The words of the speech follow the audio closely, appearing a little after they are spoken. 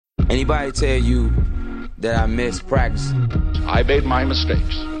Anybody tell you that I miss practice? I made my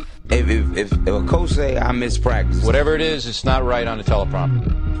mistakes. If a coach say I miss practice, whatever it is, it's not right on the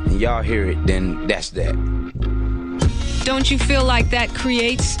teleprompter, and y'all hear it, then that's that. Don't you feel like that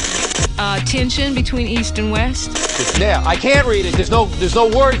creates tension between East and West? Yeah, I can't read it. There's no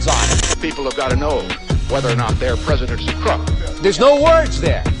words on it. People have got to know whether or not their president's a crook. There's no words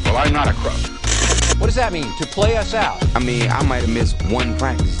there. Well, I'm not a crook. What does that mean? To play us out? I mean, I might have missed one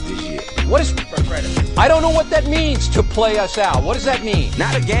practice this year. What is? I don't know what that means. To play us out. What does that mean?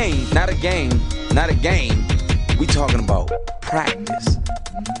 Not a game. Not a game. Not a game. We talking about practice.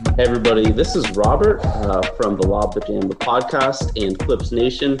 Hey everybody, this is Robert from the Lob Pajama podcast and Clips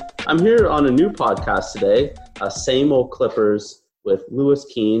Nation. I'm here on a new podcast today, Same Old Clippers, with Louis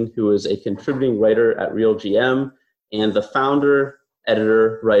Keene, who is a contributing writer at Real GM and the founder,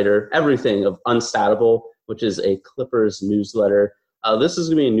 editor, writer, everything of Unstatable, which is a Clippers newsletter. This is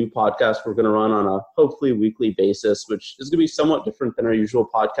going to be a new podcast we're going to run on a hopefully weekly basis, which is going to be somewhat different than our usual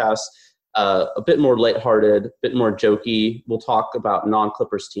podcast. A bit more lighthearted, a bit more jokey. We'll talk about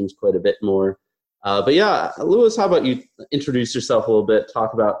non-Clippers teams quite a bit more. But yeah, Louis, how about you introduce yourself a little bit,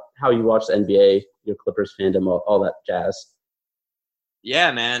 talk about how you watch the NBA, your Clippers fandom, all that jazz.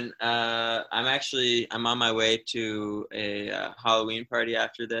 Yeah, man. I'm on my way to a Halloween party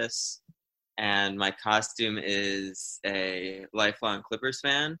after this, and my costume is a lifelong Clippers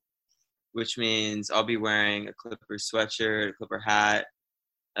fan, which means I'll be wearing a Clippers sweatshirt, a Clipper hat,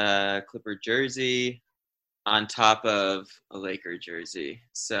 Clipper jersey on top of a Laker jersey.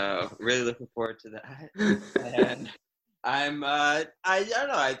 So really looking forward to that. And I don't know,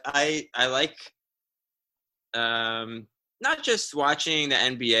 I like not just watching the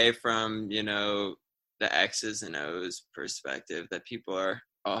NBA from, the X's and O's perspective that people are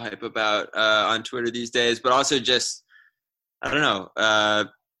all hype about on Twitter these days, but also just, I don't know,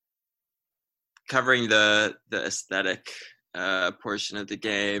 covering the aesthetic portion of the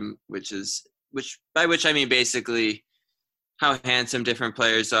game, which by which I mean basically how handsome different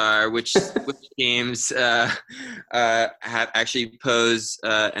players are, which teams have actually pose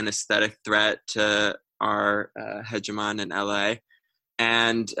an aesthetic threat to our hegemon in LA,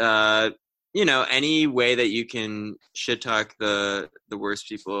 and any way that you can shit talk the worst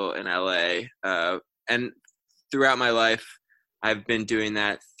people in LA, and throughout my life I've been doing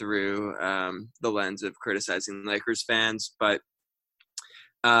that through the lens of criticizing Lakers fans, but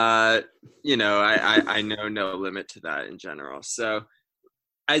I know no limit to that in general. So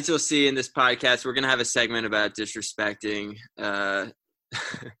as you'll see in this podcast, we're going to have a segment about disrespecting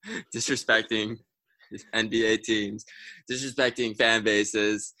NBA teams, disrespecting fan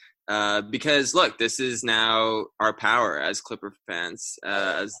bases, because look, this is now our power as Clipper fans,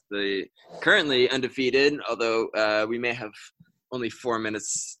 as the currently undefeated, although we may have only 4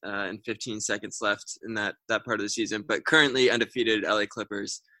 minutes and 15 seconds left in that part of the season, but currently undefeated LA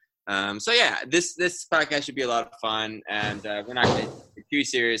Clippers. So yeah, this podcast should be a lot of fun, and we're not going to take it too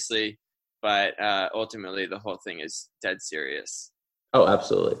seriously, but ultimately the whole thing is dead serious. Oh,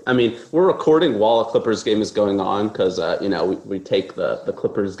 absolutely. I mean, we're recording while a Clippers game is going on because, we take the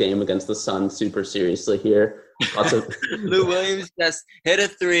Clippers game against the Suns super seriously here. Lou Williams just hit a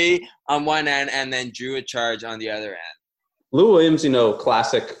three on one end and then drew a charge on the other end. Lou Williams,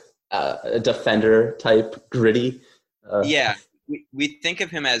 classic defender type, gritty. Yeah, we think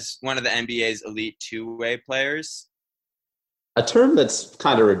of him as one of the NBA's elite two-way players. A term that's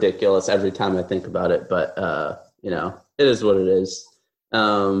kind of ridiculous every time I think about it, but, it is what it is.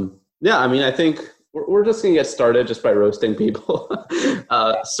 I think we're just going to get started just by roasting people,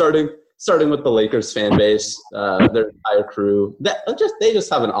 starting with the Lakers fan base, their entire crew. They just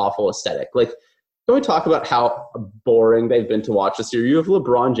have an awful aesthetic. Like, can we talk about how boring they've been to watch this year? You have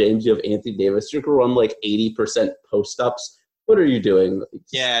LeBron James, you have Anthony Davis. You're going to run like 80% post-ups. What are you doing?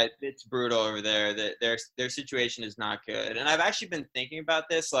 Yeah, it's brutal over there. Their situation is not good. And I've actually been thinking about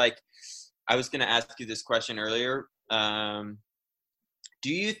this. Like, I was going to ask you this question earlier.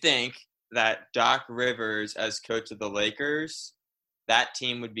 Do you think that Doc Rivers as coach of the Lakers, that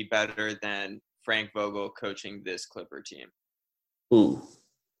team would be better than Frank Vogel coaching this Clipper team? Ooh.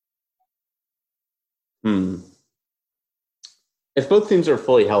 If both teams are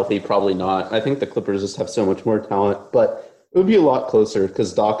fully healthy, probably not. I think the Clippers just have so much more talent, but it would be a lot closer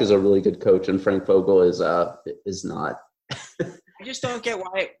because Doc is a really good coach and Frank Vogel is not. I just don't get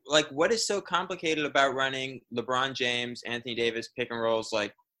why. Like, what is so complicated about running LeBron James, Anthony Davis pick and rolls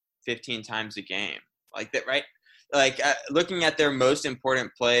like 15 times a game, like that, right? Like looking at their most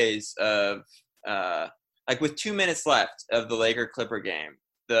important plays of like with 2 minutes left of the Laker Clipper game,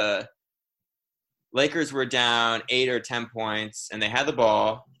 the Lakers were down 8 or 10 points and they had the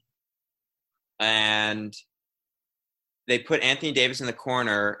ball and they put Anthony Davis in the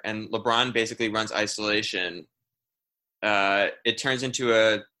corner, and LeBron basically runs isolation. It turns into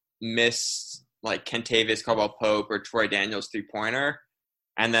a miss, like Kentavious Caldwell-Pope or Troy Daniels 3-pointer,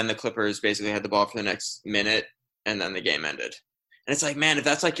 and then the Clippers basically had the ball for the next minute, and then the game ended. And it's like, man, if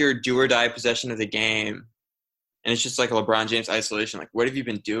that's like your do-or-die possession of the game, and it's just like a LeBron James isolation, like what have you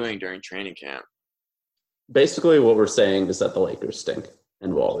been doing during training camp? Basically, what we're saying is that the Lakers stink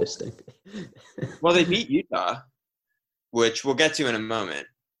and will always stink. Well, they beat Utah, which we'll get to in a moment.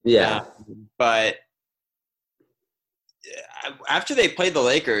 Yeah. But after they played the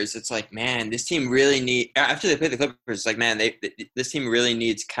Lakers, it's like, man, this team really after they played the Clippers, it's like, man, this team really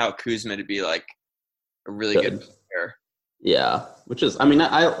needs Kyle Kuzma to be like a really good player. Yeah, which is, I mean,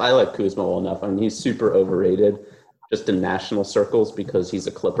 I like Kuzma well enough. I mean, he's super overrated just in national circles because he's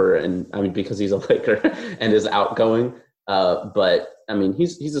a Clipper and, I mean, because he's a Laker and is outgoing. But, I mean,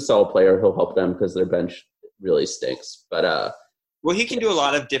 he's a solid player. He'll help them because their bench really stinks. But well, he can do a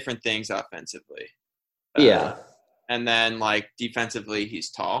lot of different things offensively. Yeah. And then, like, defensively, he's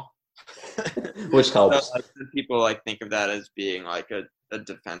tall. Which helps. So, like, people, like, think of that as being, like, a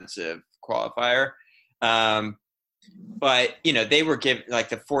defensive qualifier. But, you know, they were given, like,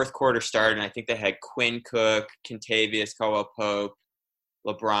 the fourth quarter started, and I think they had Quinn Cook, Kentavious Caldwell-Pope,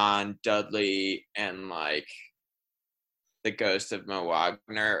 LeBron, Dudley, and, like, the ghost of Mo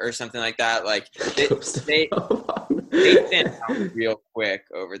Wagner or something like that. Like, they thin out real quick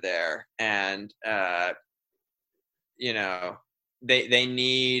over there. And, you know, they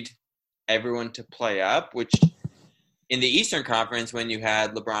need everyone to play up, which in the Eastern Conference, when you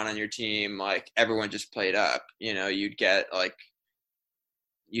had LeBron on your team, like everyone just played up. You know, you'd get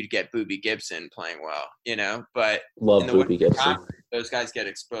Boobie Gibson playing well, you know, but love Boobie Gibson. Those guys get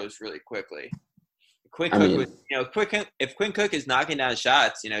exposed really quickly. If Quinn Cook is knocking down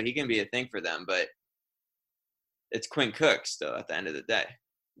shots, you know, he can be a thing for them, but it's Quinn Cook still at the end of the day.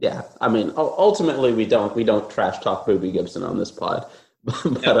 Yeah, I mean, ultimately we don't trash talk Boobie Gibson on this pod,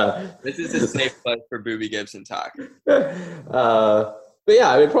 but this is a safe place for Boobie Gibson talk. But yeah,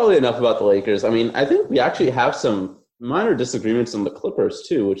 I mean, probably enough about the Lakers. I mean, I think we actually have some minor disagreements on the Clippers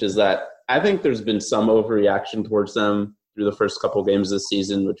too, which is that I think there's been some overreaction towards them through the first couple games this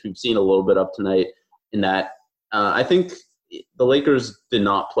season, which we've seen a little bit of tonight. In that, I think the Lakers did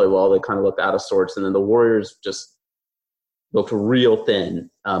not play well. They kind of looked out of sorts, and then the Warriors just looked real thin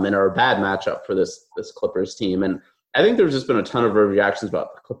and are a bad matchup for this Clippers team. And I think there's just been a ton of overreactions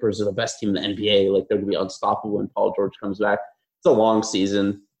about the Clippers are the best team in the NBA. Like they're going to be unstoppable when Paul George comes back. It's a long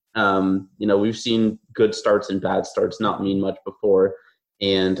season. You know, we've seen good starts and bad starts not mean much before.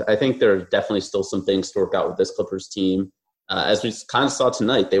 And I think there are definitely still some things to work out with this Clippers team. As we kind of saw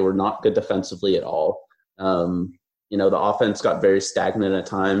tonight, they were not good defensively at all. You know, the offense got very stagnant at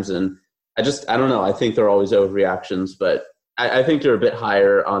times. And I don't know. I think there are always overreactions, but I think they're a bit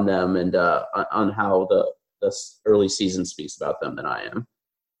higher on them and on how the early season speaks about them than I am.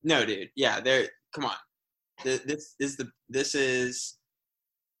 No, dude. Yeah, come on. This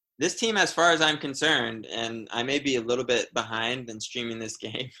team, as far as I'm concerned, and I may be a little bit behind in streaming this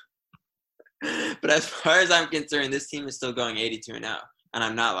game, but as far as I'm concerned, this team is still going 82-0, and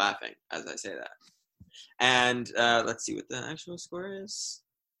I'm not laughing as I say that. And let's see what the actual score is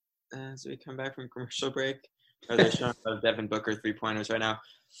as we come back from commercial break. Oh, they're showing Devin Booker 3-pointers right now.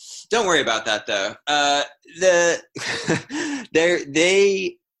 Don't worry about that, though.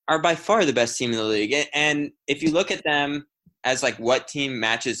 They are by far the best team in the league. And if you look at them as, like, what team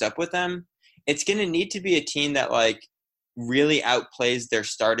matches up with them, it's going to need to be a team that, like, really outplays their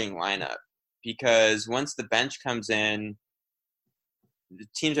starting lineup. Because once the bench comes in, the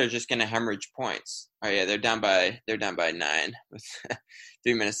teams are just going to hemorrhage points. Oh, yeah, they're down by 9 with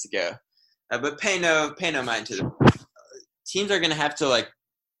 3 minutes to go. But pay no mind to them. Teams are going to have to, like,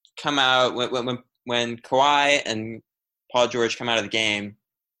 come out when Kawhi and Paul George come out of the game.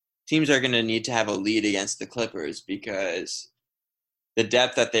 Teams are going to need to have a lead against the Clippers because the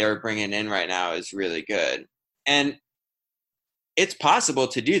depth that they are bringing in right now is really good. And it's possible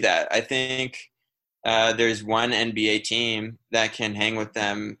to do that. I think there's one NBA team that can hang with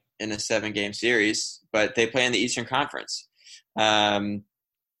them in a 7-game series, but they play in the Eastern Conference. And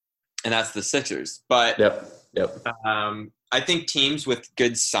that's the Sixers. But Yep. I think teams with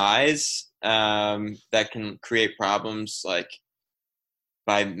good size that can create problems, like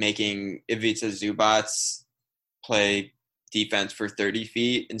by making Ivica Zubac play defense for 30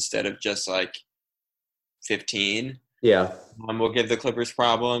 feet instead of just like 15. Yeah. Will give the Clippers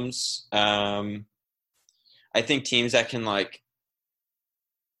problems. I think teams that can like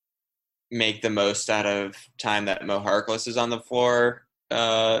make the most out of time that Mo Harkless is on the floor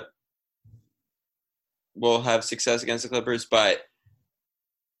will have success against the Clippers, but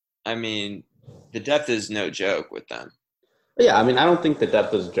I mean, the depth is no joke with them. Yeah, I mean, I don't think the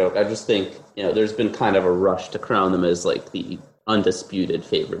depth is a joke. I just think, there's been kind of a rush to crown them as like the undisputed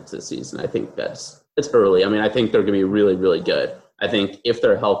favorites this season. I think it's early. I mean, I think they're going to be really, really good. I think if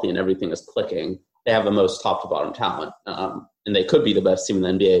they're healthy and everything is clicking, they have the most top to bottom talent, and they could be the best team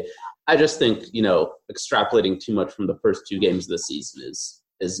in the NBA. I just think, extrapolating too much from the first 2 games of the season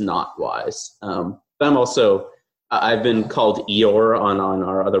is not wise. But I've been called Eeyore on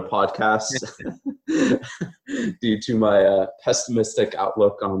our other podcasts due to my pessimistic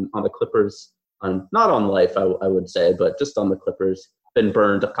outlook on the Clippers, not on life, I would say, but just on the Clippers. Been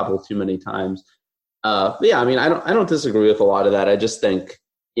burned a couple too many times. Yeah, I mean, I don't disagree with a lot of that. I just think,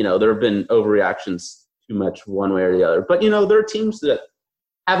 there have been overreactions too much one way or the other. But, there are teams that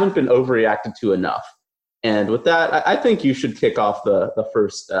haven't been overreacted to enough. And with that, I think you should kick off the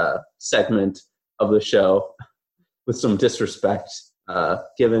first segment of the show with some disrespect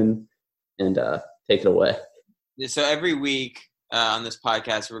given, and take it away. So every week on this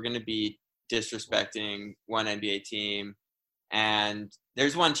podcast, we're going to be disrespecting one NBA team. And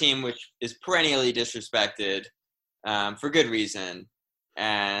there's one team which is perennially disrespected for good reason.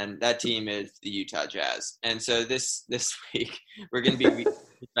 And that team is the Utah Jazz. And so this week, we're going to be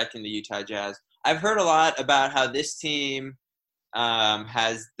disrespecting the Utah Jazz. I've heard a lot about how this team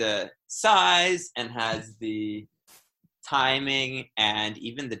has the size and has the timing and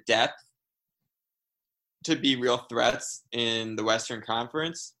even the depth to be real threats in the Western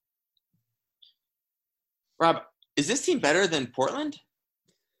Conference. Rob, is this team better than Portland?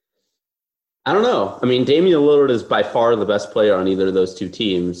 I don't know. I mean, Damian Lillard is by far the best player on either of those 2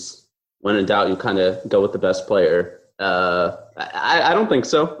 teams. When in doubt, you kind of go with the best player. I don't think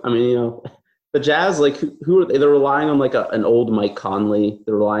so. I mean, the Jazz, like, who are they? They're relying on like an old Mike Conley.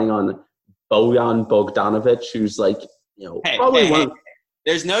 They're relying on Bojan Bogdanovic, who's like,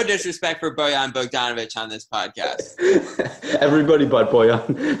 There's no disrespect for Bojan Bogdanovic on this podcast. Everybody but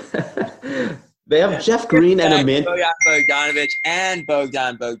Bojan. They have Jeff Green and Emmanuel Bogdanovic and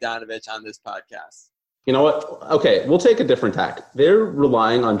Bogdan Bogdanovic on this podcast. You know what? Okay, we'll take a different tack. They're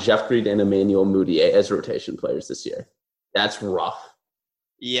relying on Jeff Green and Emmanuel Mudiay as rotation players this year. That's rough.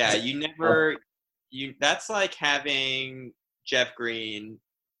 Yeah, that's like having Jeff Green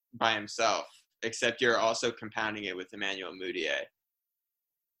by himself, except you're also compounding it with Emmanuel Mudiay.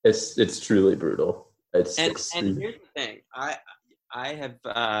 It's truly brutal. And here's the thing. I have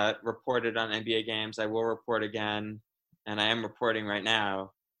reported on NBA games. I will report again, and I am reporting right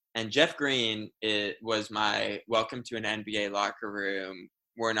now. And Jeff Green, it was my welcome to an NBA locker room,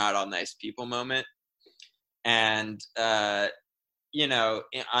 we're not all nice people moment. And, on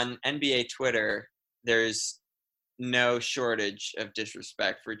NBA Twitter, there's no shortage of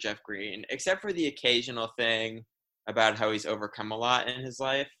disrespect for Jeff Green, except for the occasional thing about how he's overcome a lot in his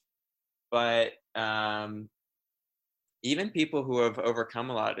life. But even people who have overcome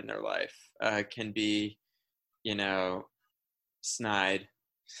a lot in their life can be, snide.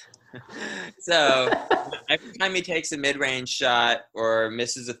 So every time he takes a mid-range shot or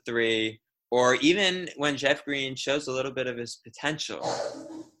misses a 3, or even when Jeff Green shows a little bit of his potential,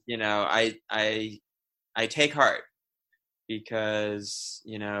 I take heart, because,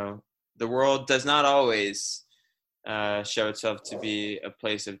 the world does not always show itself to be a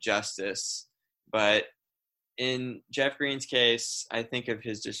place of justice. But in Jeff Green's case, I think of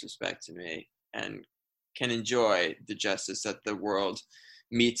his disrespect to me and can enjoy the justice that the world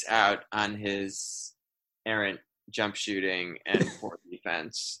meets out on his errant jump shooting and poor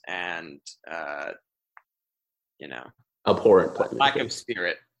defense and, abhorrent play. Lack of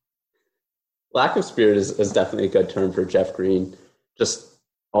spirit. Lack of spirit is definitely a good term for Jeff Green. Just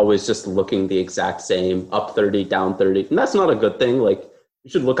always just looking the exact same, up 30, down 30. And that's not a good thing. Like,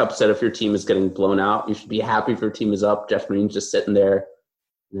 you should look upset if your team is getting blown out. You should be happy if your team is up. Jeff Green's just sitting there,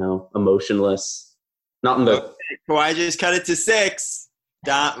 emotionless. Not in the. Kawhi just cut it to 6.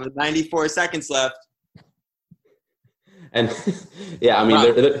 With 94 seconds left. And yeah, I mean,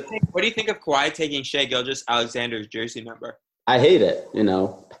 what do you think of Kawhi taking Shai Gilgeous-Alexander's jersey number? I hate it.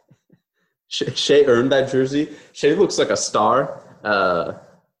 Shai earned that jersey. Shai looks like a star.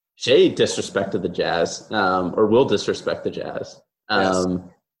 Shai disrespected the Jazz, or will disrespect the Jazz. Yes.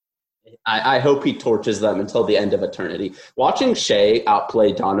 I hope he torches them until the end of eternity. Watching Shai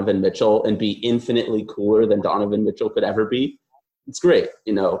outplay Donovan Mitchell and be infinitely cooler than Donovan Mitchell could ever be, it's great.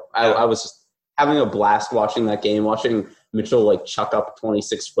 I was just having a blast watching that game, watching Mitchell like chuck up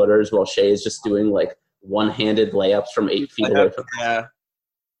 26-footers while Shai is just doing like one-handed layups from 8 feet away from him.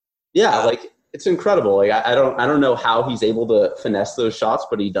 Yeah, like it's incredible. Like I don't know how he's able to finesse those shots,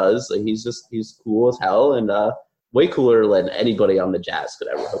 but he does. Like he's cool as hell, and way cooler than anybody on the Jazz could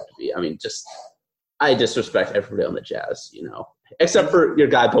ever hope to be. I mean, I disrespect everybody on the Jazz, except for your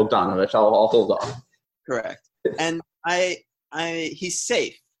guy Bogdanovich. I'll hold on. Correct. And he's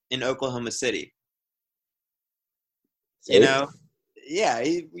safe in Oklahoma City. Safe? Yeah,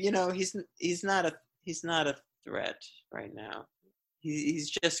 he's not a threat right now. He's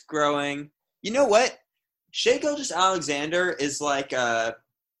just growing. You know what? Shai Gilgeous-Alexander is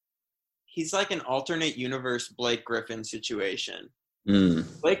he's like an alternate universe Blake Griffin situation.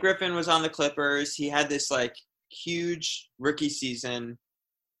 Blake Griffin was on the Clippers. He had this huge rookie season,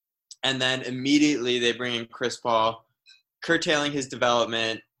 and then immediately they bring in Chris Paul, curtailing his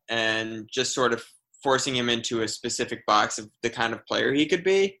development and just sort of forcing him into a specific box of the kind of player he could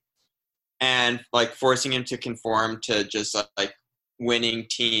be, and forcing him to conform to just winning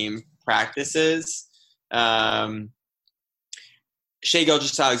team practices. Shai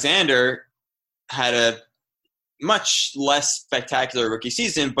Gilgeous-Alexander had a much less spectacular rookie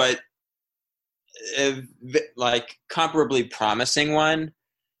season, but comparably promising one.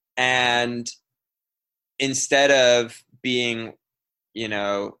 And instead of being,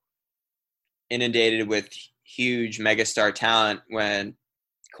 inundated with huge megastar talent when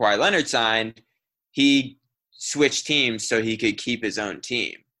Kawhi Leonard signed, he switched teams so he could keep his own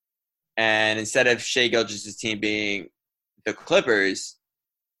team. And instead of Shai Gilgeous' team being the Clippers,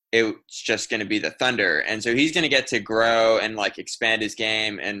 it's just going to be the Thunder. And so he's going to get to grow and expand his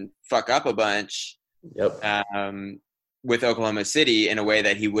game and fuck up a bunch with Oklahoma City in a way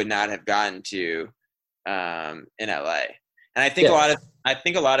that he would not have gotten to in LA. And I think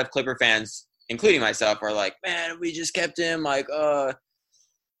a lot of Clipper fans, including myself, are like, man, we just kept him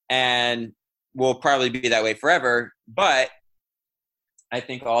and will probably be that way forever. But I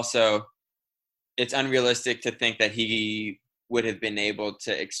think also it's unrealistic to think that he would have been able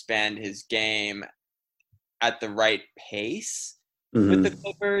to expand his game at the right pace with the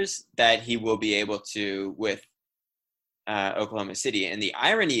Clippers that he will be able to with Oklahoma City. And the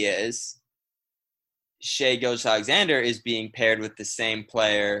irony is Shai Gilgeous-Alexander is being paired with the same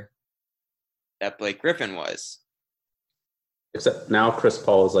player that Blake Griffin was. Except now Chris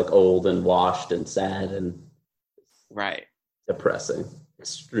Paul is old and washed and sad and right. Depressing.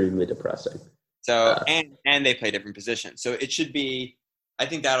 Extremely depressing. So and they play different positions. So it should be, I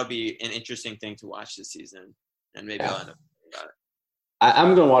think that'll be an interesting thing to watch this season. And maybe I'll end up thinking about it.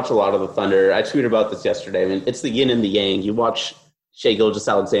 I'm going to watch a lot of the Thunder. I tweeted about this yesterday. I mean, it's the yin and the yang. You watch Shai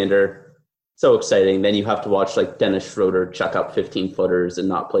Gilgeous-Alexander, so exciting. Then you have to watch Dennis Schroeder chuck up 15-footers and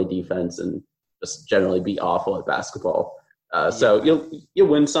not play defense and just generally be awful at basketball. So you'll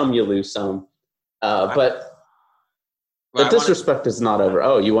win some, you lose some. But the disrespect is not over.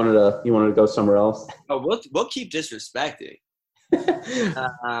 Oh, you wanted to go somewhere else? Oh, we'll keep disrespecting.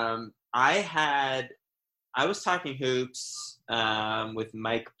 I was talking hoops with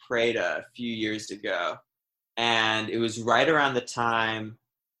Mike Prada a few years ago, and it was right around the time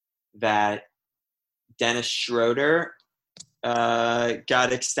that Dennis Schroeder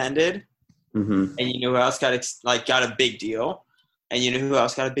got extended. And you know who else got a big deal? And you know who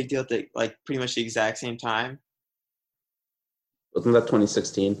else got a big deal at pretty much the exact same time? Wasn't that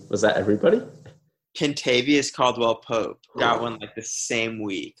 2016? Was that everybody? Kentavious Caldwell-Pope got one the same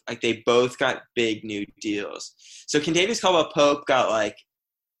week. They both got big new deals. So Kentavious Caldwell-Pope got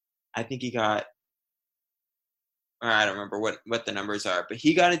I think he got, I don't remember what the numbers are, but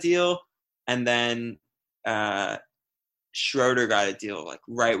he got a deal, and then Schroeder got a deal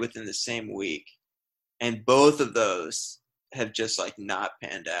right within the same week, and both of those have just not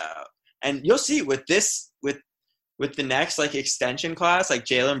panned out. And you'll see with the next extension class,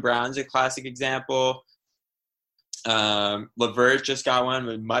 Jaylen Brown's a classic example. LeVert just got one,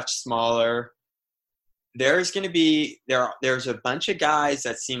 but much smaller. There's going to be there's a bunch of guys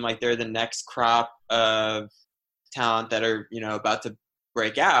that seem like they're the next crop of talent that are about to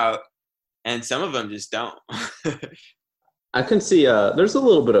break out, and some of them just don't. I can see there's a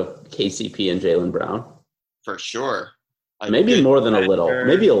little bit of KCP in Jaylen Brown. For sure. Maybe more than a little.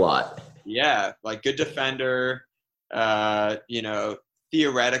 Maybe a lot. Yeah, good defender,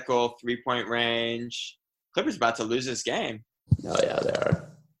 theoretical three-point range. Clippers about to lose this game. Oh, yeah, they are.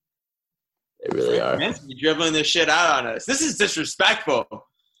 They really are. You're dribbling this shit out on us. This is disrespectful.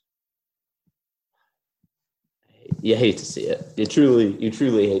 You hate to see it. You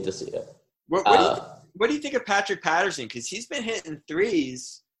truly hate to see it. What do you think of Patrick Patterson? Because he's been hitting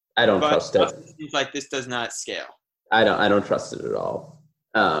threes. I don't trust it. It seems like this does not scale. I don't trust it at all.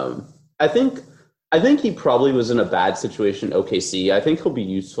 I think he probably was in a bad situation. OKC. I think he'll be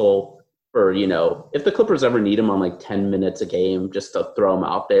useful for, if the Clippers ever need him on like 10 minutes a game just to throw him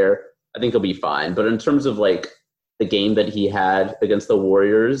out there, I think he'll be fine. But in terms of like the game that he had against the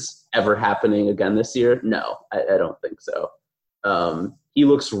Warriors ever happening again this year, no, I don't think so. He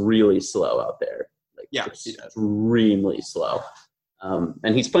looks really slow out there. Like, Yeah, extremely slow.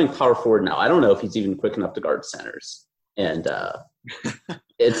 And he's playing power forward now. I don't know if he's even quick enough to guard centers. And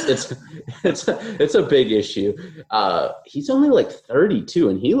it's a big issue. He's only like 32,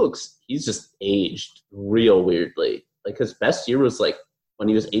 and he's just aged real weirdly. Like his best year was like when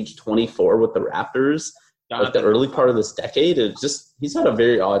he was age 24 with the Raptors, like the early part of this decade. He's had a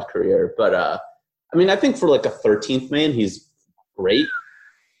very odd career. But I mean, I think for like a 13th man, he's great.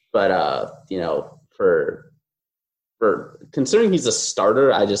 But for considering he's a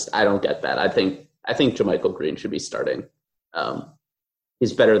starter, I don't get that. I think JaMychal Green should be starting.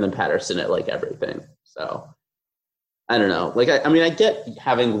 He's better than Patterson at like everything. So I don't know. Like I get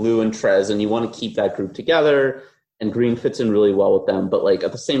having Lou and Trez, and you want to keep that group together, and Green fits in really well with them. But like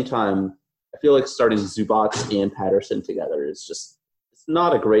at the same time, I feel like starting Zubac and Patterson together is just it's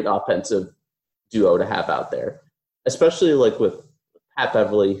not a great offensive duo to have out there, especially like with Pat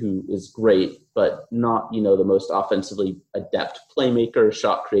Beverly, who is great, but not, the most offensively adept playmaker,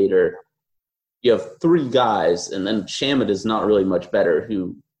 shot creator. You have three guys, and then Shamet is not really much better,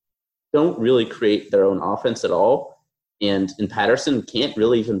 who don't really create their own offense at all. And in Patterson, can't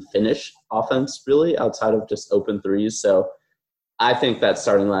really even finish offense, really, outside of just open threes. So I think that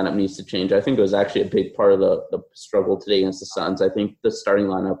starting lineup needs to change. I think it was actually a big part of the struggle today against the Suns. I think the starting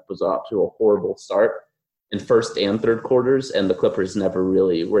lineup was off to a horrible start in first and third quarters, and the Clippers never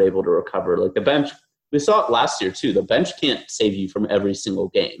really were able to recover. Like the bench, we saw it last year too. The bench can't save you from every single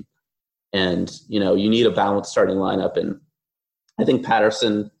game. And, you need a balanced starting lineup. And I think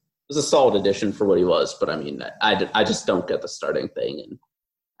Patterson was a solid addition for what he was. But, I mean, I just don't get the starting thing. And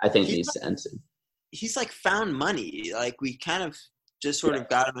I think he needs to end soon. He's like found money. Like we kind of just sort of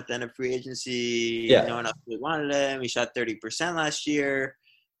got him at the end of free agency. Yeah. No one else really wanted him. He shot 30% last year.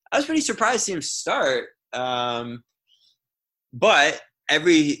 I was pretty surprised to see him start. But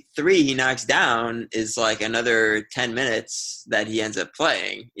every three he knocks down is like another 10 minutes that he ends up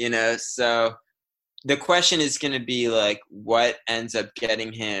playing, So the question is going to be like, what ends up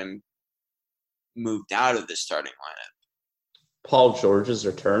getting him moved out of the starting lineup? Paul George's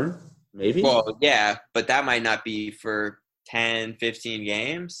return, maybe? Well, yeah, but that might not be for 10, 15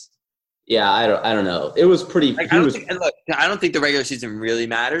 games. Yeah, I don't know. It was pretty. I don't think the regular season really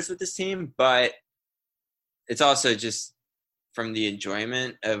matters with this team, but it's also just from the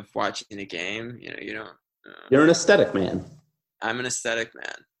enjoyment of watching the game. You don't. You're an aesthetic man. I'm an aesthetic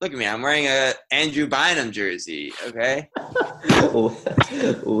man. Look at me. I'm wearing a Andrew Bynum jersey. Okay.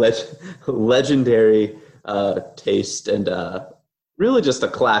 Legendary taste and really just a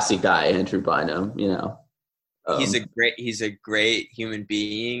classy guy, Andrew Bynum. He's a great human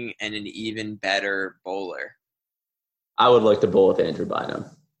being and an even better bowler. I would like to bowl with Andrew Bynum.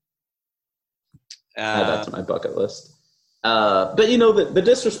 Add that to my bucket list. But the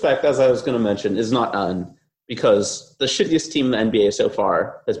disrespect, as I was going to mention, is not done because the shittiest team in the NBA so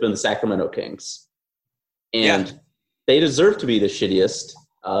far has been the Sacramento Kings. And they deserve to be the shittiest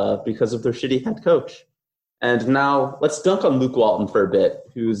because of their shitty head coach. And now let's dunk on Luke Walton for a bit,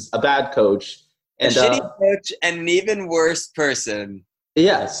 who's a bad coach. And, a shitty coach and an even worse person.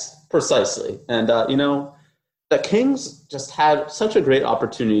 Yes, precisely. And, the Kings just had such a great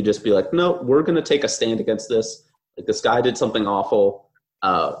opportunity to just be like, no, we're going to take a stand against this. Like this guy did something awful.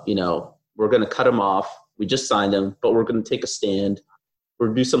 We're going to cut him off. We just signed him, but we're going to take a stand. We're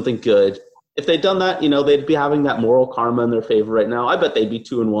going to do something good. If they'd done that, they'd be having that moral karma in their favor right now. I bet they'd be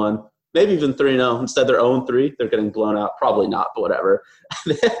 2-1, maybe even 3-0. Instead, they're 0-3. They're getting blown out. Probably not, but whatever.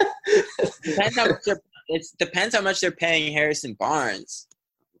 It depends how much they're paying Harrison Barnes.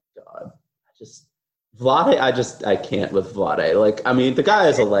 God, Vlade, I can't with Vlade. Like, I mean, the guy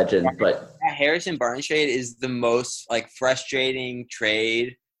is a legend, but that Harrison Barnes trade is the most like frustrating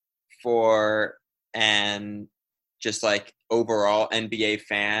trade for and just like overall NBA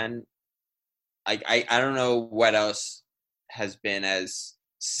fan. I don't know what else has been as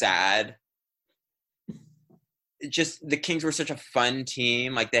sad. Just the Kings were such a fun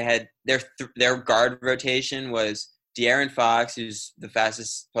team. Like they had their guard rotation was De'Aaron Fox, who's the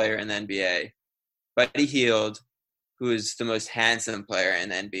fastest player in the NBA, Buddy Hield, who is the most handsome player in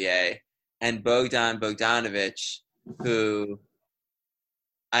the NBA, and Bogdan Bogdanovic, who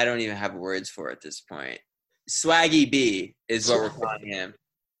I don't even have words for at this point. Swaggy B is what we're calling him.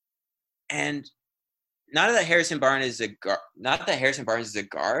 And not that Harrison Barnes is a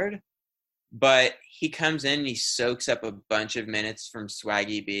guard, but he comes in and he soaks up a bunch of minutes from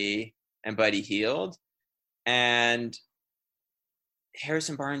Swaggy B. and Buddy Hield. And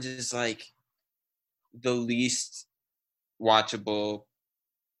Harrison Barnes is like the least watchable,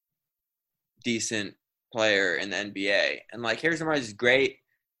 decent player in the NBA. And like Harrison Barnes is great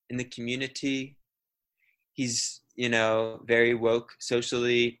in the community. He's, very woke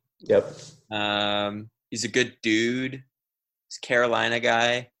socially. Yep. He's a good dude. He's a Carolina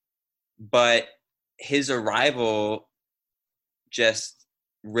guy. But his arrival just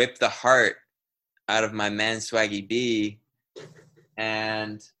ripped the heart out of my man Swaggy B.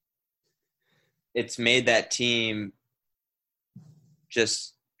 And it's made that team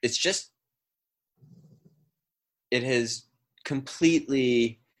it has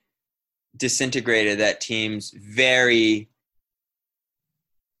completely disintegrated that team's very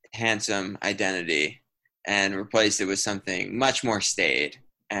handsome identity and replaced it with something much more staid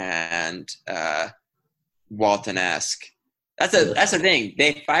and Walton-esque. That's the thing.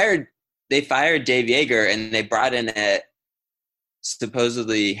 They fired Dave Yeager and they brought in a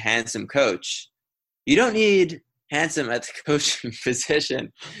supposedly handsome coach. You don't need handsome at the coaching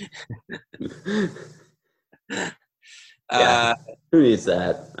position. Who needs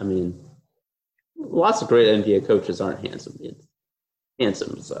that? I mean, lots of great NBA coaches aren't handsome.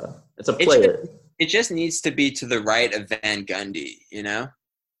 Handsome is it's a player. It just needs to be to the right of Van Gundy,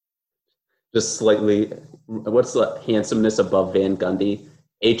 Just slightly. What's the handsomeness above Van Gundy?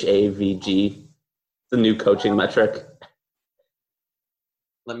 HAVG. The new coaching metric.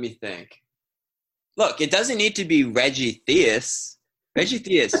 Let me think. Look, it doesn't need to be Reggie Theus. Reggie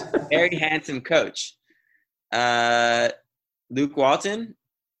Theus, very handsome coach. Luke Walton,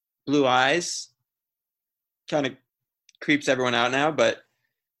 blue eyes, kind of creeps everyone out now, but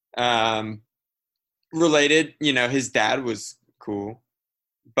related, his dad was cool.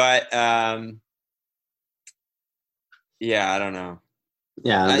 But I don't know.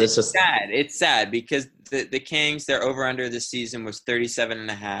 Yeah, it's just sad. It's sad because the Kings, their over-under this season was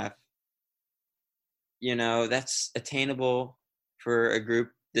 37.5. That's attainable for a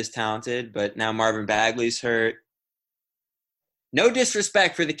group this talented, but now Marvin Bagley's hurt. No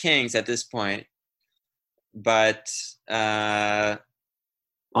disrespect for the Kings at this point, but lots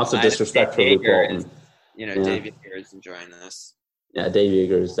of disrespect for Luke Walton. Dave Yeager is enjoying this. Yeah, Dave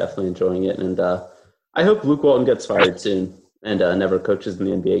Yeager is definitely enjoying it, and I hope Luke Walton gets fired soon and never coaches in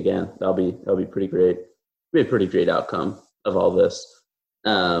the NBA again. That'll be pretty great. Be a pretty great outcome of all this.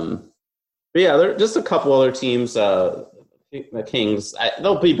 But yeah, there are just a couple other teams. The Kings,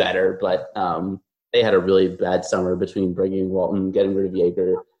 they'll be better, but they had a really bad summer between bringing Walton, getting rid of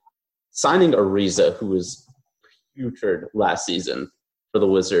Yeager, signing Ariza, who was putrid last season for the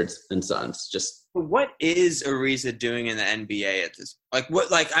Wizards and Suns. What is Ariza doing in the NBA at this?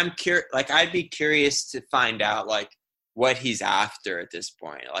 I'm curious. I'd be curious to find out what he's after at this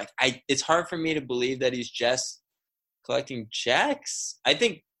point. It's hard for me to believe that he's just collecting checks. I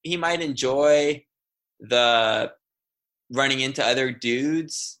think he might enjoy the running into other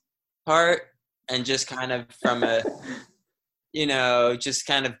dudes part and just kind of from a, just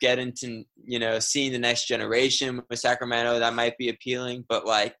kind of get into, seeing the next generation with Sacramento. That might be appealing, but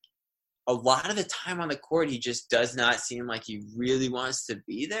a lot of the time on the court, he just does not seem like he really wants to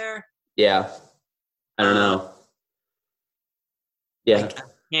be there. Yeah. I don't know. Yeah.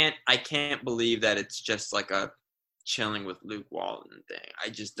 I can't believe that it's just a chilling with Luke Walton thing. I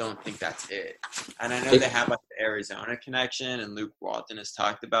just don't think that's it. And I know they have the Arizona connection, and Luke Walton has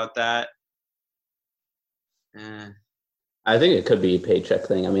talked about that. I think it could be a paycheck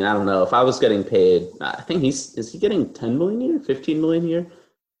thing. I mean, I don't know. If I was getting paid, I think is he getting $10 million a year, $15 million a year?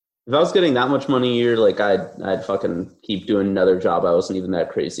 If I was getting that much money a year, I'd fucking keep doing another job I wasn't even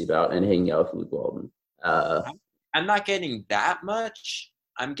that crazy about and hanging out with Luke Walton. I'm not getting that much.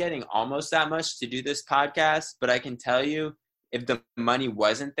 I'm getting almost that much to do this podcast, but I can tell you, if the money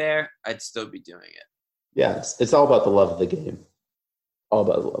wasn't there, I'd still be doing it. Yeah, it's all about the love of the game. All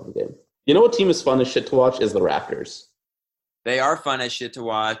about the love of the game. You know what team is fun as shit to watch is the Raptors. They are fun as shit to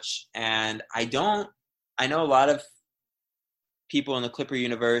watch, and I know a lot of people in the Clipper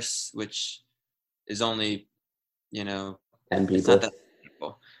universe, which is only, 10 people. It's not that many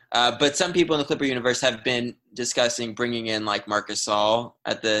people. But some people in the Clipper universe have been discussing bringing in Marcus Gasol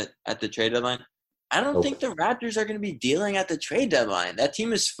at the trade deadline. I don't think the Raptors are going to be dealing at the trade deadline. That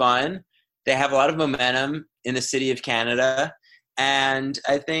team is fun. They have a lot of momentum in the city of Canada, and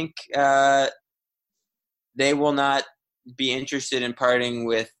I think they will not be interested in parting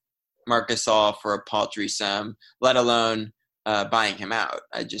with Marcus Gasol for a paltry sum, let alone buying him out.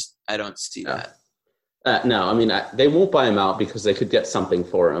 I don't see that. No, I mean they won't buy him out because they could get something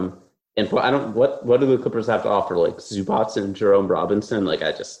for him. And what do the Clippers have to offer? Zubac and Jerome Robinson?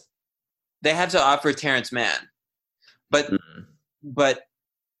 they have to offer Terrence Mann, but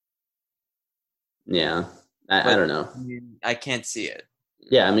yeah, I don't know. I can't see it.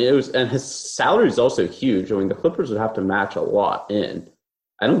 Yeah, I mean and his salary is also huge. I mean the Clippers would have to match a lot in.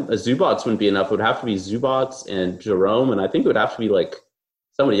 Zubats wouldn't be enough. It would have to be Zubats and Jerome, and I think it would have to be like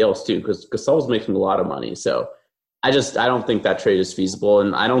somebody else too, because Gasol's making a lot of money. So I don't think that trade is feasible,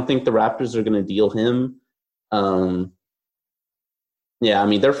 and I don't think the Raptors are going to deal him. Yeah, I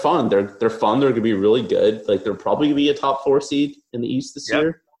mean they're fun. They're fun. They're going to be really good. Like they're probably going to be a top 4 seed in the East this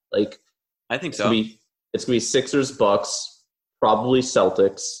year. Like I think so. It's going to be Sixers, Bucks, probably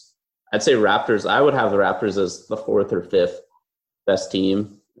Celtics. I'd say Raptors. I would have the Raptors as the 4th or 5th best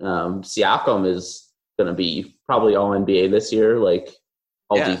team. Siakam is going to be probably all NBA this year, like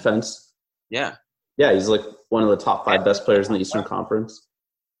all defense. Yeah. Yeah, he's like one of the top 5 best players in the Eastern Conference.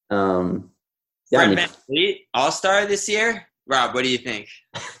 Fred VanVleet, All-Star this year? Rob, what do you think?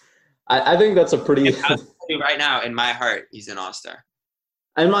 I think that's a pretty... right now, in my heart, he's an All-Star.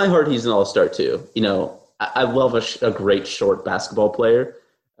 In my heart, he's an All-Star too. You know, I love a great short basketball player.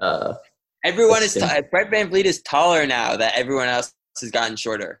 Everyone is Fred VanVleet is taller now that everyone else has gotten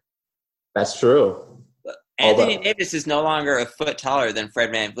shorter. That's true. Anthony Davis is no longer a foot taller than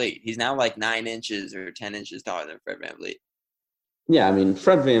Fred VanVleet. He's now like 9 inches or 10 inches taller than Fred VanVleet. Yeah, I mean,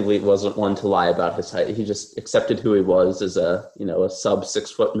 Fred VanVleet wasn't one to lie about his height. He just accepted who he was as a sub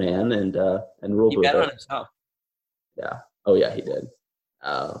 6 foot man and ruled with it. He bet on himself. Yeah. Oh yeah, he did.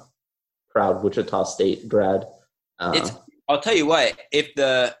 Proud Wichita State grad. I'll tell you what, if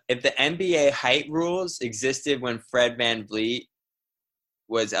the NBA height rules existed when Fred VanVleet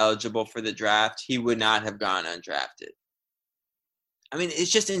was eligible for the draft, he would not have gone undrafted. I mean,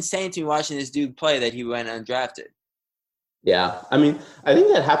 it's just insane to me watching this dude play that he went undrafted. Yeah. I mean, I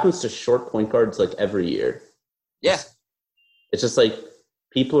think that happens to short point guards like every year. Yeah. It's just like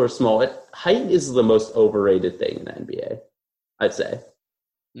people are small. Height is the most overrated thing in the NBA, I'd say.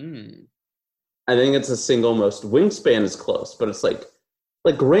 I think it's the single most. Wingspan is close, but it's like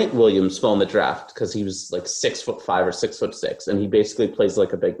Grant Williams fell in the draft because he was like 6'5" or 6'6", and he basically plays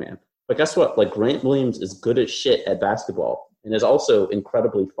like a big man. But guess what? Like Grant Williams is good as shit at basketball and is also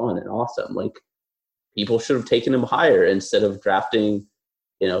incredibly fun and awesome. Like people should have taken him higher instead of drafting,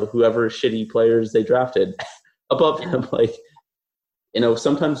 whoever shitty players they drafted above him. Like,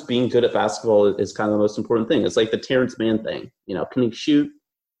 sometimes being good at basketball is kind of the most important thing. It's like the Terrence Mann thing. Can he shoot?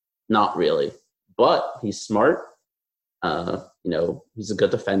 Not really, but he's smart. He's a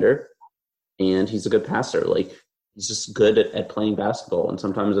good defender and he's a good passer. Like he's just good at playing basketball. And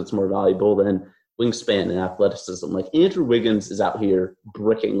sometimes it's more valuable than wingspan and athleticism. Like Andrew Wiggins is out here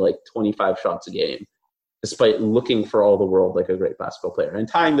bricking like 25 shots a game, despite looking for all the world like a great basketball player. And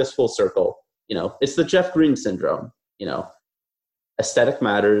tying this full circle, it's the Jeff Green syndrome. Aesthetic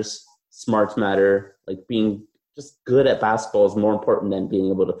matters, smarts matter. Like being just good at basketball is more important than being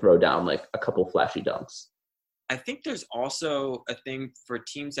able to throw down like a couple flashy dunks. I think there's also a thing for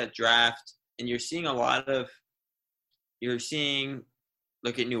teams that draft, and you're seeing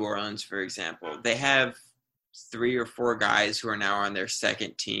look at New Orleans, for example. They have 3 or 4 guys who are now on their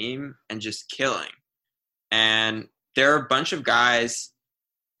second team and just killing. And there are a bunch of guys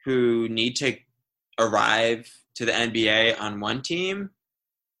who need to arrive to the NBA on one team,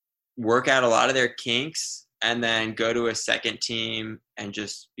 work out a lot of their kinks, and then go to a second team and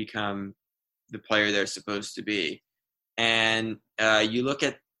just become the player they're supposed to be. And you look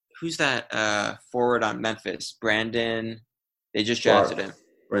at who's that forward on Memphis, Brandon. They just drafted him,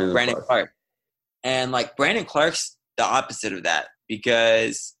 Brandon Clark. And like Brandon Clark's the opposite of that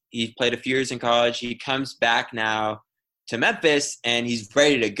because he played a few years in college. He comes back now to Memphis and he's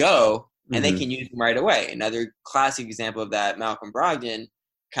ready to go, and they can use him right away. Another classic example of that, Malcolm Brogdon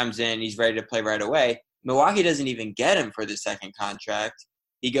comes in, he's ready to play right away. Milwaukee doesn't even get him for the second contract.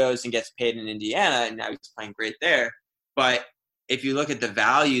 He goes and gets paid in Indiana, and now he's playing great there. But if you look at the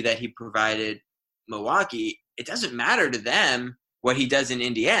value that he provided Milwaukee, it doesn't matter to them what he does in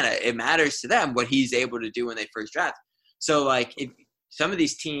Indiana. It matters to them what he's able to do when they first draft. So, like, if some of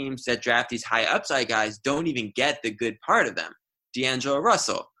these teams that draft these high upside guys don't even get the good part of them. D'Angelo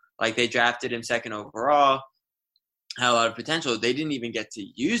Russell, like they drafted him second overall, had a lot of potential. They didn't even get to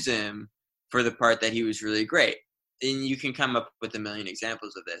use him for the part that he was really great. And you can come up with a million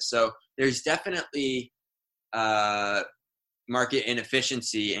examples of this. So there's definitely market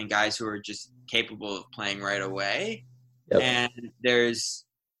inefficiency in guys who are just capable of playing right away. Yep. And there's,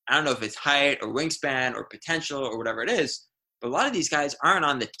 I don't know if it's height or wingspan or potential or whatever it is, but a lot of these guys aren't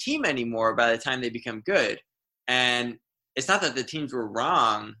on the team anymore by the time they become good. And it's not that the teams were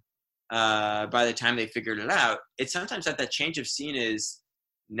wrong by the time they figured it out. It's sometimes that change of scene is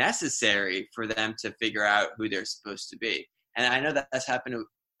necessary for them to figure out who they're supposed to be. And I know that that's happened to,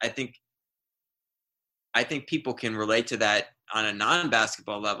 I think people can relate to that on a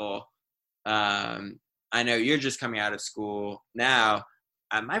non-basketball level. I know you're just coming out of school now.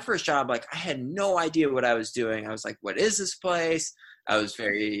 My first job, like, I had no idea what I was doing. I was like, what is this place? I was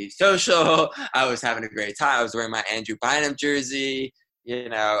very social. I was having a great time. I was wearing my Andrew Bynum jersey,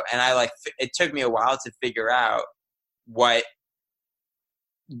 and it took me a while to figure out what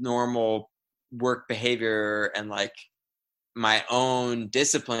normal work behavior and like my own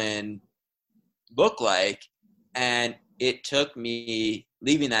discipline look like. And it took me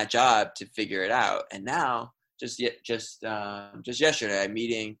leaving that job to figure it out. And now, just yesterday, I'm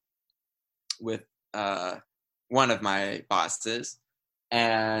meeting with one of my bosses,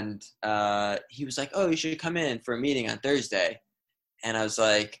 and he was like, "Oh, you should come in for a meeting on Thursday." And I was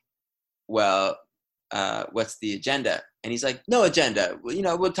like, "Well, what's the agenda?" And he's like, "No agenda.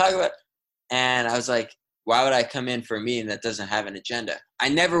 Well, we'll talk about." And I was like, "Why would I come in for a meeting that doesn't have an agenda?" I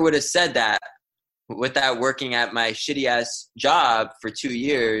never would have said that without working at my shitty ass job for 2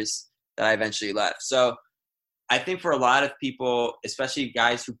 years that I eventually left. So I think for a lot of people, especially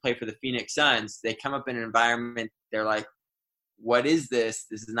guys who play for the Phoenix Suns, they come up in an environment, they're like, what is this?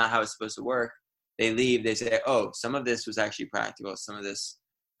 This is not how it's supposed to work. They leave, they say, oh, some of this was actually practical. Some of this,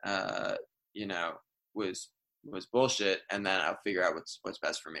 was bullshit. And then I'll figure out what's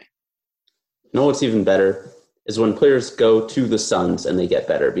best for me. What's even better is when players go to the Suns and they get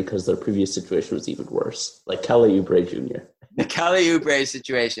better because their previous situation was even worse. Like Kelly Oubre Jr. The Kelly Oubre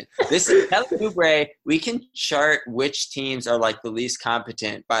situation. This is Kelly Oubre. We can chart which teams are like the least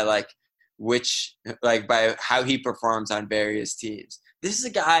competent by by how he performs on various teams. This is a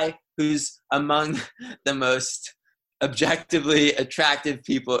guy who's among the most objectively attractive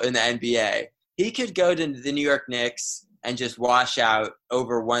people in the NBA. He could go to the New York Knicks and just wash out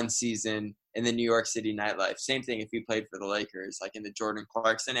over one season in the New York City nightlife. Same thing if he played for the Lakers, like in the Jordan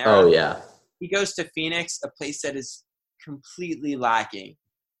Clarkson era. Oh, yeah. He goes to Phoenix, a place that is completely lacking.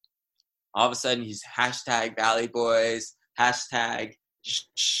 All of a sudden, he's hashtag Valley Boys, hashtag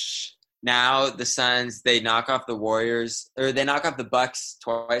shh. Now the Suns, they knock off the Warriors, or they knock off the Bucks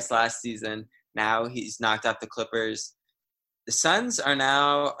twice last season. Now he's knocked off the Clippers. The Suns are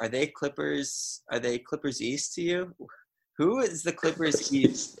they Clippers? Are they Clippers East to you? Who is the Clippers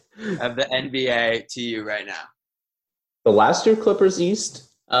East of the NBA to you right now? The last year Clippers East,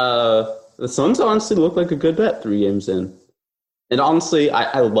 the Suns honestly look like a good bet 3 games in. And honestly,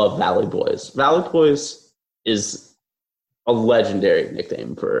 I love Valley Boys. Valley Boys is a legendary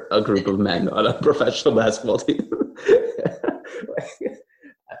nickname for a group of men on a professional basketball team.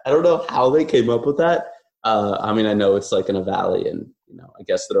 I don't know how they came up with that. I know it's like in a valley and, I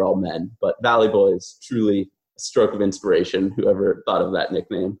guess they're all men. But Valley Boys, truly a stroke of inspiration, whoever thought of that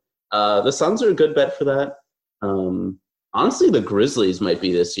nickname. The Suns are a good bet for that. Honestly, the Grizzlies might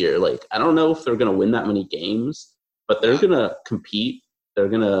be this year. Like, I don't know if they're going to win that many games, but they're going to compete. They're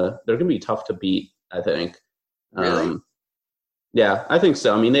going to be tough to beat, I think. Really? Yeah, I think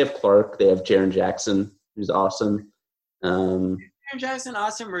so. They have Clark. They have Jaren Jackson, who's awesome. Jaren Jackson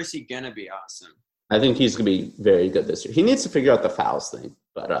awesome, or is he going to be awesome? I think he's going to be very good this year. He needs to figure out the fouls thing,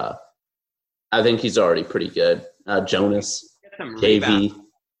 but I think he's already pretty good. Jonas, JV.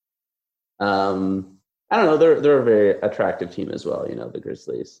 I don't know. They're a very attractive team as well. The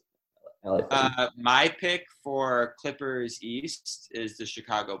Grizzlies. I like them. My pick for Clippers East is the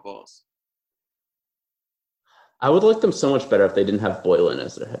Chicago Bulls. I would like them so much better if they didn't have Boylen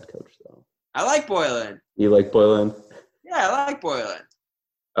as their head coach, though. I like Boylen. You like Boylen? Yeah, I like Boylen.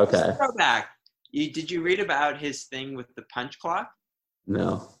 Okay. Throwback. Did you read about his thing with the punch clock?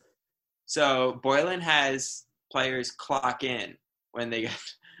 No. So Boylen has players clock in when they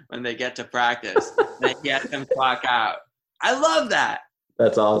get to practice. They get them clock out. I love that.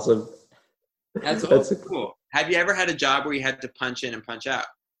 That's awesome. That's cool. Have you ever had a job where you had to punch in and punch out?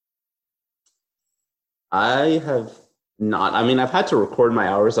 I have not. I've had to record my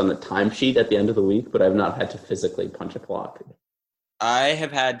hours on the timesheet at the end of the week, but I've not had to physically punch a clock. I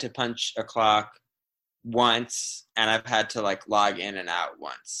have had to punch a clock once, and I've had to log in and out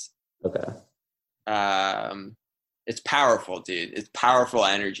once. Okay. It's powerful, dude. It's powerful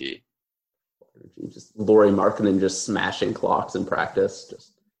energy. Just Lauri Markkanen just smashing clocks in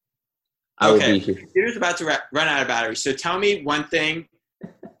practice. Okay. Computer's about to run out of battery. So tell me one thing,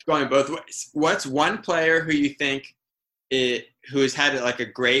 going both ways. What's one player who you think who has had a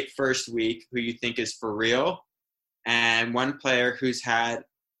great first week, who you think is for real, and one player who's had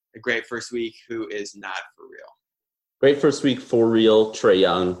a great first week who is not for real? Great first week for real, Trae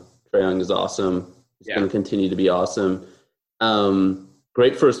Young. Trae Young is awesome. He's going to continue to be awesome.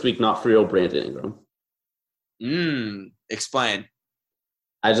 Great first week, not for real, Brandon Ingram. Explain.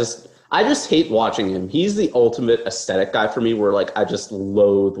 I just hate watching him. He's the ultimate aesthetic guy for me where, like, I just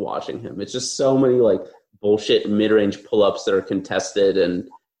loathe watching him. It's just so many, like, bullshit mid-range pull-ups that are contested, and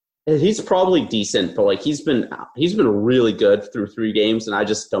he's probably decent, but, like, he's been really good through 3 games, and I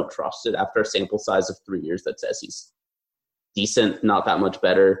just don't trust it after a sample size of 3 years that says he's decent, not that much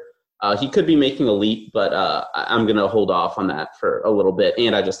better. He could be making a leap, but I'm going to hold off on that for a little bit,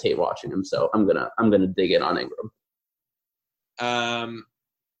 and I just hate watching him, so I'm gonna dig in on Ingram.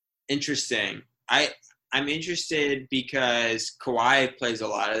 Interesting. I'm interested because Kawhi plays a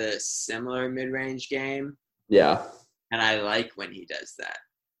lot of this similar mid-range game. Yeah. And I like when he does that.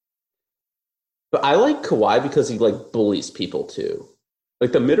 But I like Kawhi because he, like, bullies people too.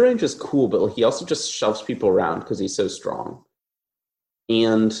 Like, the mid-range is cool, but, like, he also just shoves people around because he's so strong.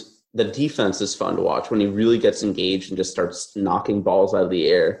 And the defense is fun to watch when he really gets engaged and just starts knocking balls out of the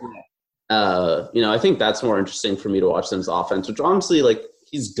air. I think that's more interesting for me to watch than his offense, which honestly, like,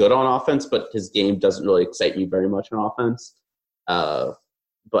 he's good on offense, but his game doesn't really excite me very much on offense.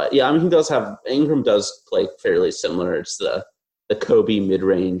 But yeah, I mean, Ingram does play fairly similar. It's the Kobe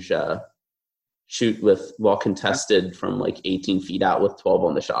mid-range shoot with while contested from like 18 feet out with 12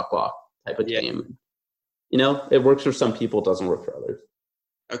 on the shot clock type of game. It works for some people, doesn't work for others.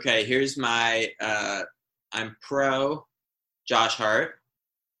 Okay, here's my I'm pro Josh Hart.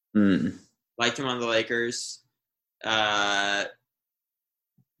 Liked him on the Lakers.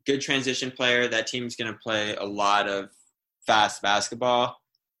 Good transition player. That team's going to play a lot of fast basketball,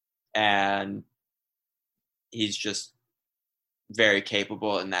 and he's just very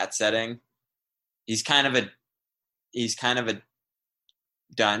capable in that setting. He's kind of a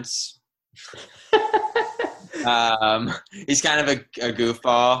dunce. He's kind of a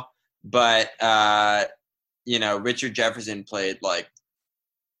goofball, but Richard Jefferson played like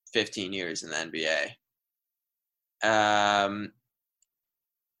 15 years in the NBA.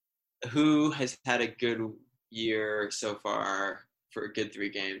 Who has had a good year so far for a good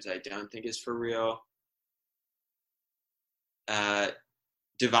 3 games? I don't think is for real.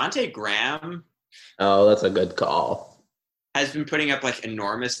 Devontae Graham. Oh, that's a good call. Has been putting up like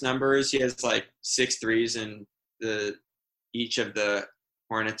enormous numbers. He has like 6 threes in each of the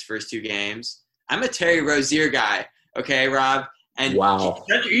Hornets' first 2 games. I'm a Terry Rozier guy. Okay, Rob. And wow.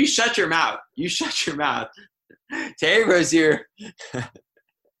 You shut your mouth. You shut your mouth. Terry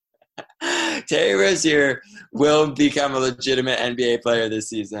Rozier will become a legitimate NBA player this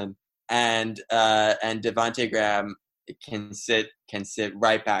season, and Devontae Graham can sit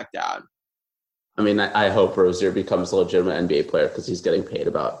right back down. I mean, I hope Rozier becomes a legitimate NBA player because he's getting paid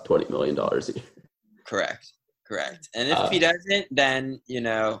about $20 million a year. Correct. And if he doesn't, then he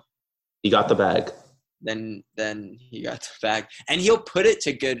got the bag. Then he got the bag, and he'll put it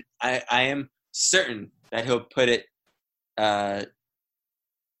to good. I am certain that he'll put it to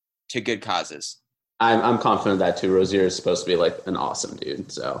good causes. I'm confident of that too. Rozier is supposed to be like an awesome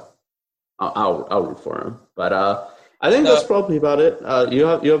dude, so I'll root for him. But I think that's probably about it. You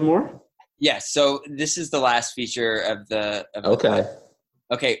have more? Yes. So this is the last feature of the.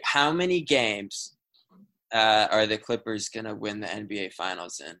 Okay. How many games are the Clippers gonna win the NBA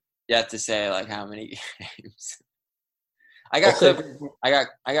Finals in? You have to say like how many games. I got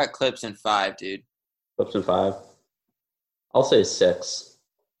Clips in 5, dude. Clips in 5. I'll say 6.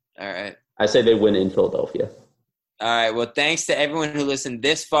 All right. I say they win in Philadelphia. All right. Well, thanks to everyone who listened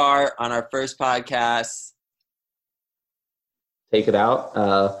this far on our first podcast. Take it out.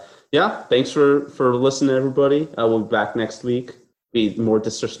 Thanks for listening, everybody. We'll be back next week. Be more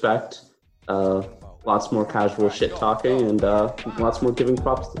disrespect. Lots more casual shit talking, and lots more giving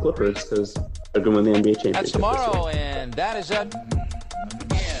props to the Clippers because they're going to win the NBA championship. That's tomorrow, and that is it.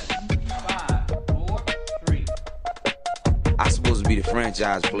 5, 4, 3. I'm supposed to be the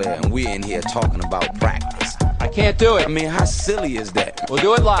franchise player, and we're in here talking about practice. I can't do it. I mean, how silly is that? We'll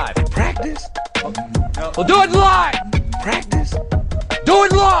do it live. Practice? No. We'll do it live. Practice? Do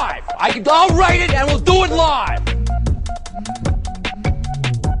it live. I'll write it, and we'll do it live.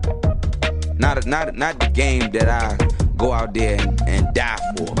 Not the game that I go out there and die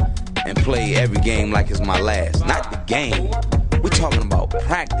for and play every game like it's my last. Not the game. We're talking about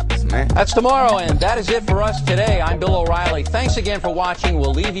practice, man. That's tomorrow, and that is it for us today. I'm Bill O'Reilly. Thanks again for watching.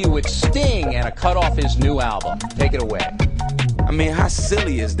 We'll leave you with Sting and a cut off his new album. Take it away. I mean, how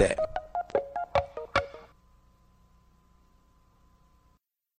silly is that?